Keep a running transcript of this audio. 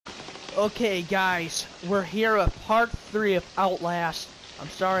Okay, guys, we're here at part 3 of Outlast. I'm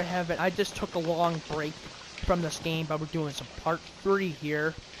sorry I just took a long break from this game, but we're doing some part 3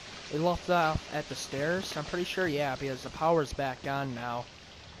 here. We left off at the stairs, I'm pretty sure, yeah, because the power's back on now.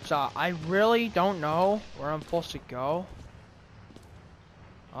 So, I really don't know where I'm supposed to go.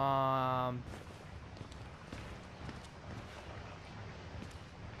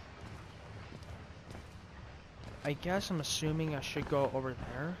 I guess I'm assuming I should go over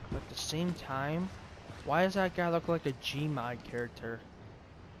there, but at the same time, why does that guy look like a Gmod character?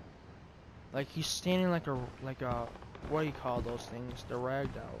 Like he's standing like a, what do you call those things? The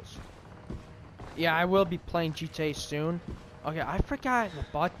ragdolls. Yeah, I will be playing GTA soon. Okay, I forgot the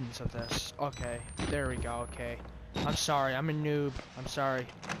buttons of this. Okay, there we go, okay. I'm sorry, I'm a noob. I'm sorry.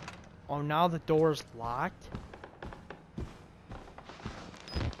 Oh, now the door's locked?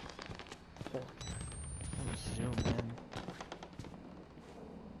 Zoom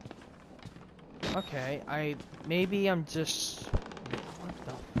in. Okay, maybe I'm just, what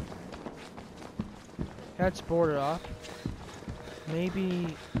the, that's boarded up. Maybe,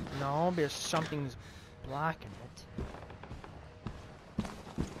 no, because something's blocking it.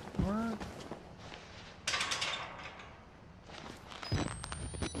 What?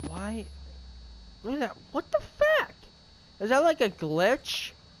 Why? Look at that, what the fuck? Is that like a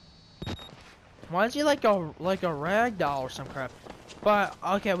glitch? Why is he like a ragdoll or some crap? But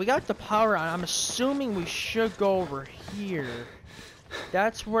okay, we got the power on. I'm assuming we should go over here.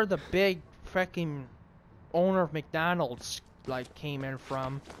 That's where the big freaking owner of McDonald's like came in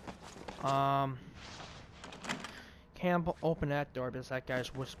from. Can't open that door because that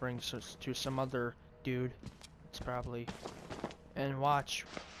guy's whispering to some other dude. It's probably. And watch.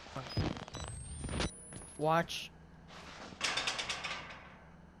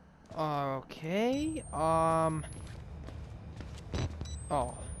 Okay, oh,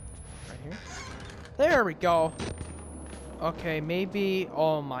 right here. There we go. Okay, maybe,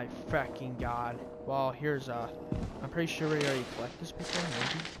 oh my fucking god. Well, here's I'm pretty sure we already collected this before,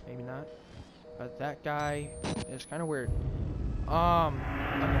 maybe not. But that guy is kind of weird. Okay,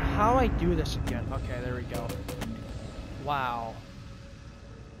 how do I do this again? Okay, there we go. Wow.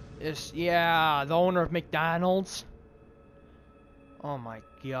 Yeah, the owner of McDonald's. Oh my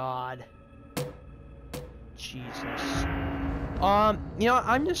god. Jesus. You know,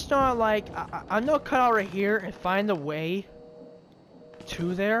 I'm just gonna like, I'm gonna cut out right here and find a way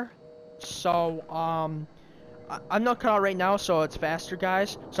to there. So, I'm gonna cut out right now so it's faster,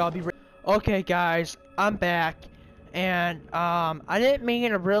 guys. So I'll be okay, guys, I'm back. And, I didn't mean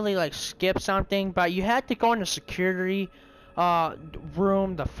to really like skip something, but you had to go in the security,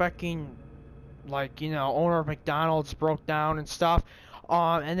 room, the fucking, like, you know, owner of McDonald's broke down and stuff.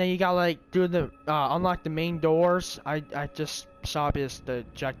 And then you gotta like do the unlock the main doors. I just saw it as the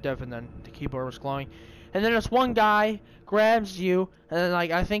objective, and then the keyboard was glowing. And then this one guy grabs you, and then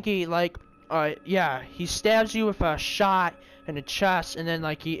like I think he like yeah, he stabs you with a shot in the chest, and then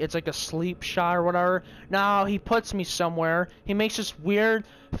like it's like a sleep shot or whatever. Now he puts me somewhere. He makes this weird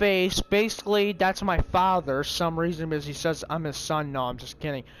face. Basically, that's my father. Some reason because he says I'm his son. No, I'm just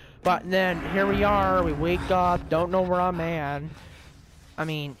kidding. But then here we are. We wake up. Don't know where I'm at. I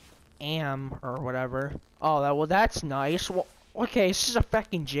mean, or whatever. Oh, well, that's nice. Well, okay, this is a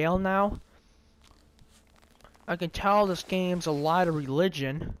fucking jail now. I can tell this game's a lot of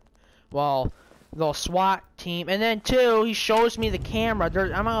religion. Well, the SWAT team, and then too, he shows me the camera.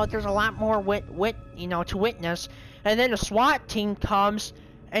 There's a lot more you know, to witness. And then the SWAT team comes,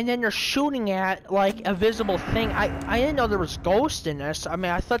 and then they're shooting at like a visible thing. I didn't know there was ghosts in this. I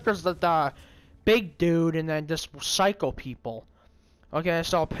mean, I thought there's the big dude, and then just psycho people. Okay,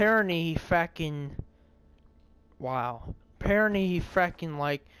 so apparently he fucking, wow. Apparently he fucking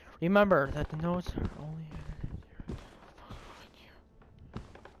like, remember that the notes are only,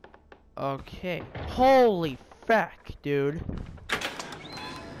 okay, holy fuck, dude.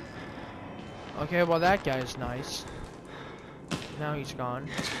 Okay, well that guy's nice. Now he's gone.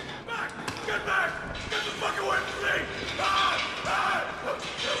 Back! Get back! Get the fuck away from me!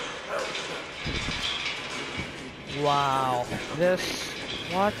 Wow,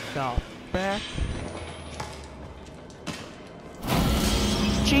 what the fuck?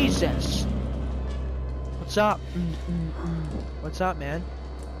 Jesus! What's up? What's up, man?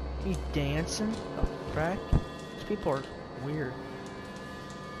 You dancing? The fuck? These people are weird.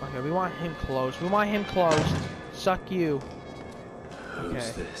 Okay, we want him closed. Suck you. Okay.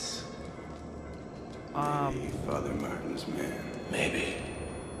 Who's this? Maybe Father Martin's man. Maybe.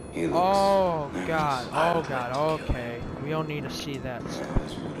 He looks Oh nice. god, okay. We don't need to see that.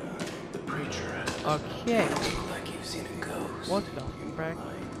 As would I. The preacher. Okay. Like you've seen a ghost. What the frick?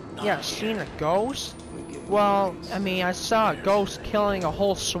 Yeah, seen a ghost? Well, I mean, I saw a ghost killing a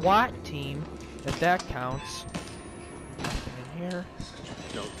whole SWAT team, if that counts. Nothing in here.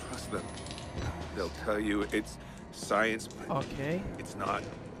 Don't trust them. They'll tell you it's science, but Okay. it's not.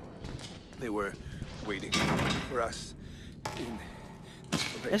 They were waiting for us in this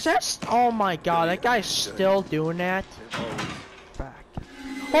place. Is that? Oh my god, that guy's still doing that? They've always Back.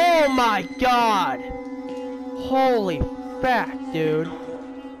 Oh my god! Holy fuck, dude.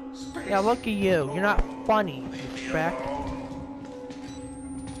 Yeah, look at you. You're not funny, you feck.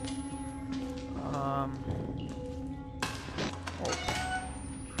 Oh.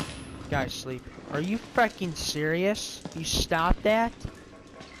 Guys, sleep. Are you fucking serious? You stopped that?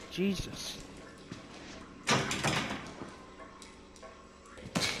 Jesus.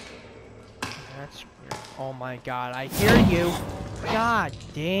 That's weird. Oh my god, I hear you. God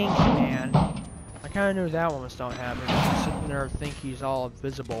dang it, man. I kinda knew that one was don't happen. I'm sitting there think he's all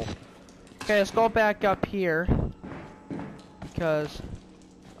invisible. Okay, let's go back up here. Because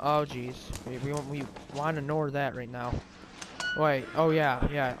oh jeez. We want to know that right now. Wait, oh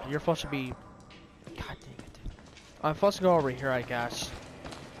yeah, you're supposed to be God dang it. I'm supposed to go over here, I guess.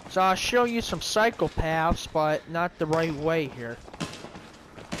 So I'll show you some psychopaths, but not the right way here.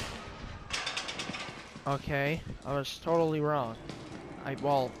 Okay, I was totally wrong.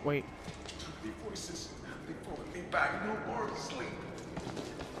 Well, wait. the voices. They pulled me back. No more sleep.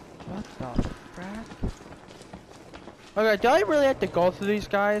 What the frack? Okay, do I really have to go through these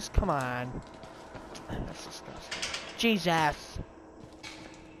guys? Come on. That's disgusting. Jesus.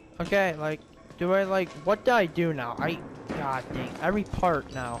 Okay, like, do I like, what do I do now? God dang, every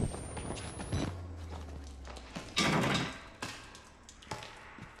part now.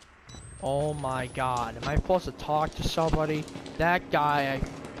 Oh my god, am I supposed to talk to somebody? That guy, I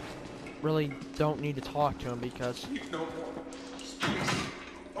really don't need to talk to him because...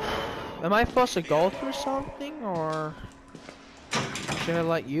 Am I supposed to go through something, or... Should I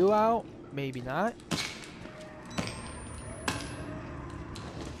let you out? Maybe not.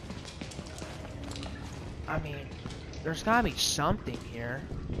 I mean, there's gotta be something here.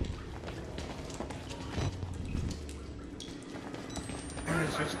 What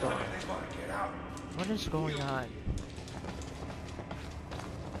is this doing? What is going on?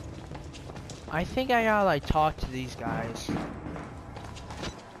 I think I gotta like talk to these guys.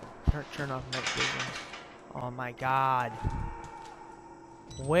 Turn off night vision. Oh my god.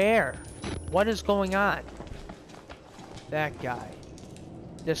 Where? What is going on? That guy.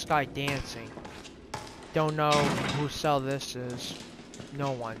 This guy dancing. Don't know whose cell this is.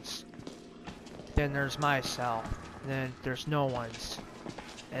 No one's. Then there's my cell. Then there's no one's.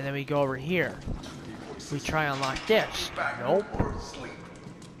 And then we go over here. We try and unlock this. Nope.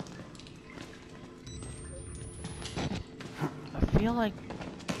 I feel like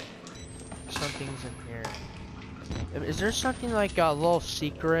something's in here. Is there something like a little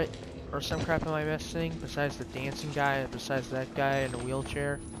secret or some crap am I missing? Besides the dancing guy, besides that guy in a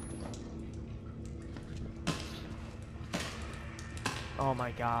wheelchair? Oh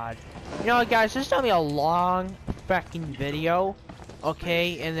my god. You know what, guys, this is gonna be a long fucking video.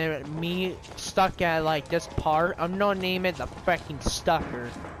 Okay, and then me stuck at like this part. I'm gonna name it the fucking stucker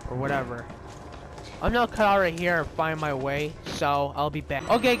or whatever. I'm gonna cut out right here and find my way, so I'll be back.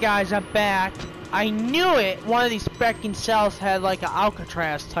 Okay guys, I'm back. I knew it! One of these fucking cells had like an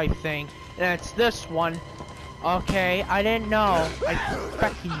Alcatraz type thing, and it's this one. Okay, I didn't know. I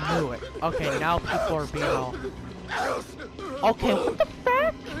fucking knew it. Okay, now people are being all... Okay, what the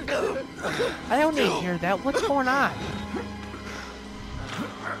fuck? I don't need to hear that. What's going on?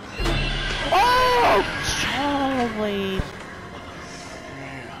 Oh! Holy...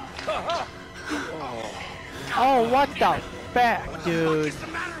 Oh, what the fuck, dude?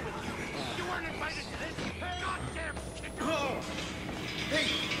 Hey,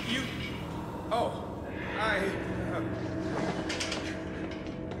 you... Oh,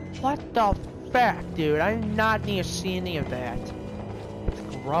 What the fuck, dude? I did not need to see any of that.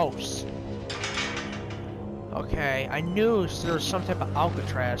 It's gross. Okay, I knew there was some type of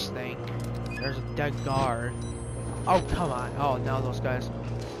Alcatraz thing. There's a dead guard. Oh, come on. Oh, now those guys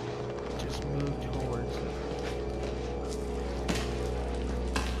just move towards it.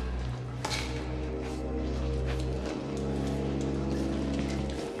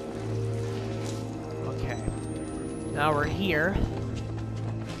 Okay. Now we're here.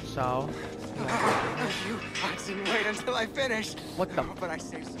 So... You didn't wait until I finished. What the... But I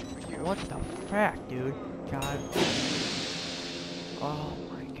saved some for you. What the frack, dude? God. Oh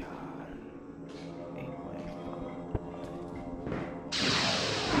my god. Anyway.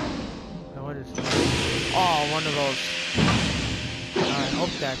 Now what is this? Oh, one of those. Alright, hope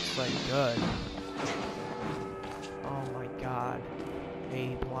that's like good. Oh my god. A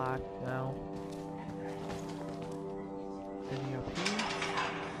block now. Video P.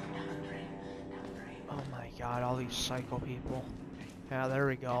 Oh my god, all these psycho people. Yeah, there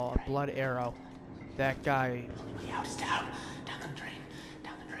we go. A blood arrow. That guy. The house down. Down the drain.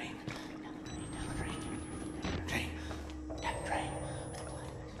 Down the drain. Down the drain. Down the drain. Drain. Down the drain.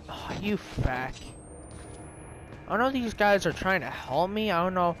 Oh, you feck. I don't know if these guys are trying to help me. I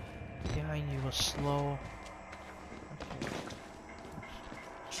don't know. Behind you was slow. Okay.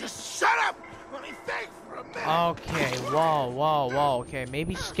 Just shut up! Let me think for a minute! Okay, whoa. Okay,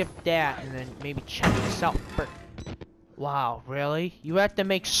 maybe skip that and then maybe check this out first. Wow, really? You have to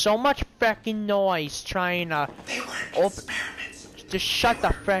make so much fucking noise trying to open. Just shut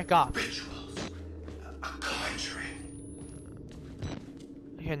the frick up. Rituals. A conjuring.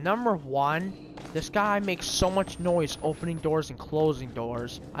 Okay, number one, this guy makes so much noise opening doors and closing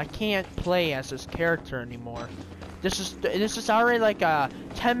doors. I can't play as this character anymore. This is already like a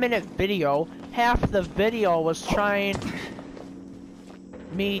 10-minute video. Half the video was trying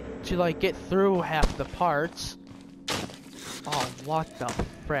me to like get through half the parts. Oh, what the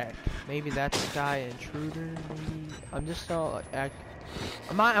frick? Maybe that's the guy intruder. Maybe I'm just so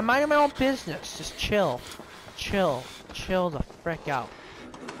I'm minding my own business. Just chill the frick out.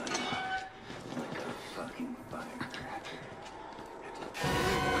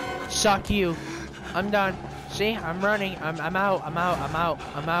 Suck you. I'm done. See, I'm running. I'm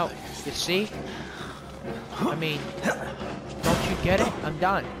out. You see? I mean, don't you get it? I'm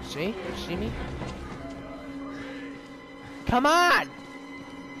done. See? You see me? Come on!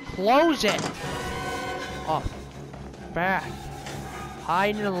 Close it! Oh, back.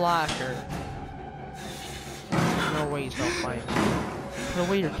 Hide in the locker. No way he's gonna find me. No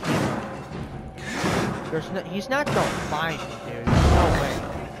way you're kidding. He's not gonna find me, dude. No way.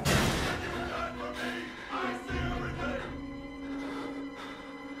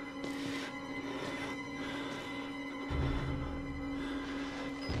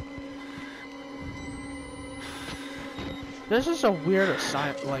 This is a weird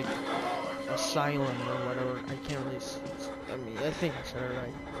asylum or whatever. I can't really. I mean, I think I said it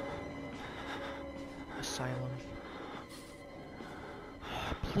right. Asylum.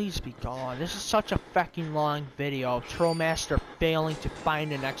 Please be gone. This is such a fucking long video of Trollmaster failing to find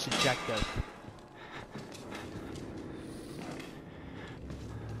the next objective.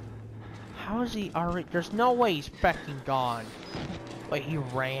 How is he already? There's no way he's fucking gone. Wait, he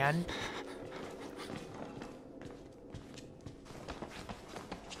ran?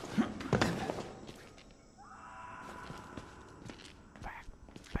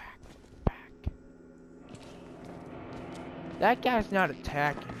 That guy's not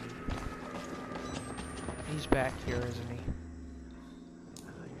attacking me. He's back here, isn't he?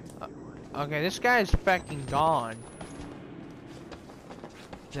 Okay, this guy's fucking gone.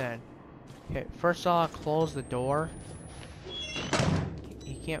 Then. Okay, first I'll close the door.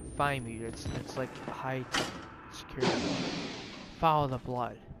 He can't find me. It's like high security. Follow the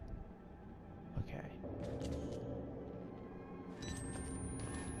blood. Okay.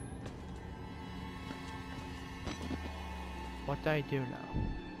 What do I do now?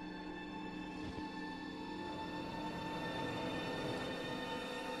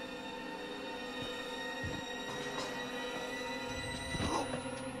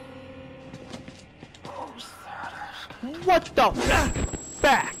 What the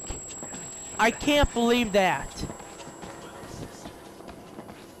fuck? I can't believe that.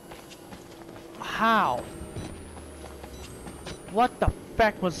 How? What the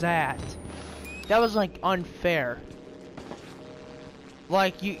fuck was that? That was like unfair.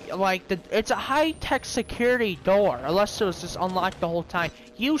 It's a high-tech security door, unless it was just unlocked the whole time.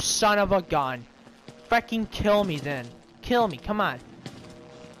 You son of a gun. Fucking kill me then. Kill me, come on.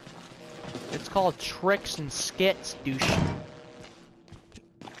 It's called tricks and skits, douche.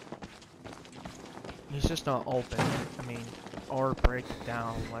 He's just gonna open it, I mean, or break it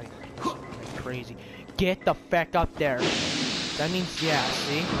down like crazy. Get the fuck up there. That means, yeah,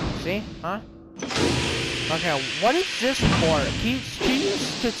 see? Huh? Okay, what is this for?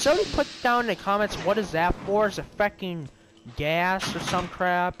 Could somebody put down in the comments what is that for? Is it fucking gas or some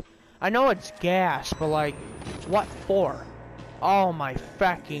crap? I know it's gas, but like, what for? Oh my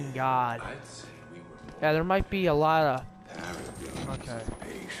fucking god. Yeah, there might be a lot of... Okay.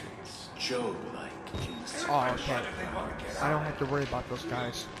 Oh, okay. I don't have to worry about those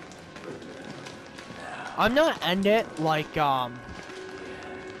guys. I'm gonna end it like,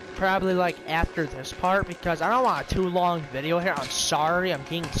 probably like after this part, because I don't want a too long video here. I'm sorry, I'm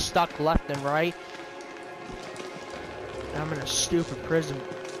getting stuck left and right. I'm I'm in a stupid prison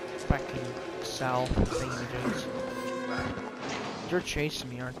fucking cell thingy. They're chasing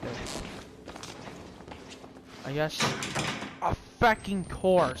me, aren't they? I guess. A fucking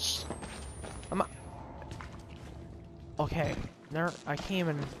course. Okay. There. I can't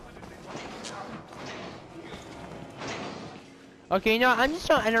even. Okay, you know, I'm just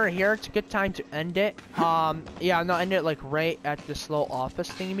gonna enter here. It's a good time to end it. Yeah, no, end it like right at this little office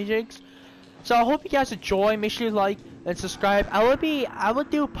thingy-majigs. So I hope you guys enjoy. Make sure you like and subscribe. I will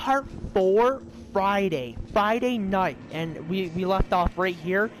do part 4 Friday night, and we left off right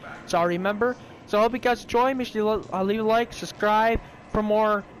here. So I remember. So I hope you guys enjoy. Make sure you leave a like, subscribe for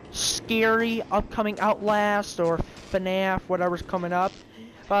more scary upcoming Outlast or FNAF, whatever's coming up.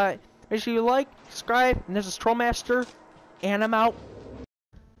 But make sure you like, subscribe, and this is Trollmaster, and I'm out.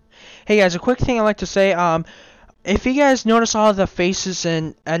 Hey guys, a quick thing I'd like to say. If you guys notice all the faces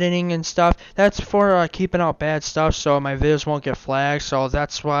and editing and stuff, that's for keeping out bad stuff, so my videos won't get flagged. So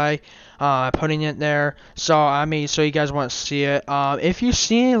that's why I'm putting it there. So I mean, so you guys want to see it. If you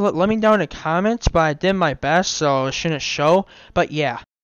see it, let me know in the comments. But I did my best, so it shouldn't show. But yeah.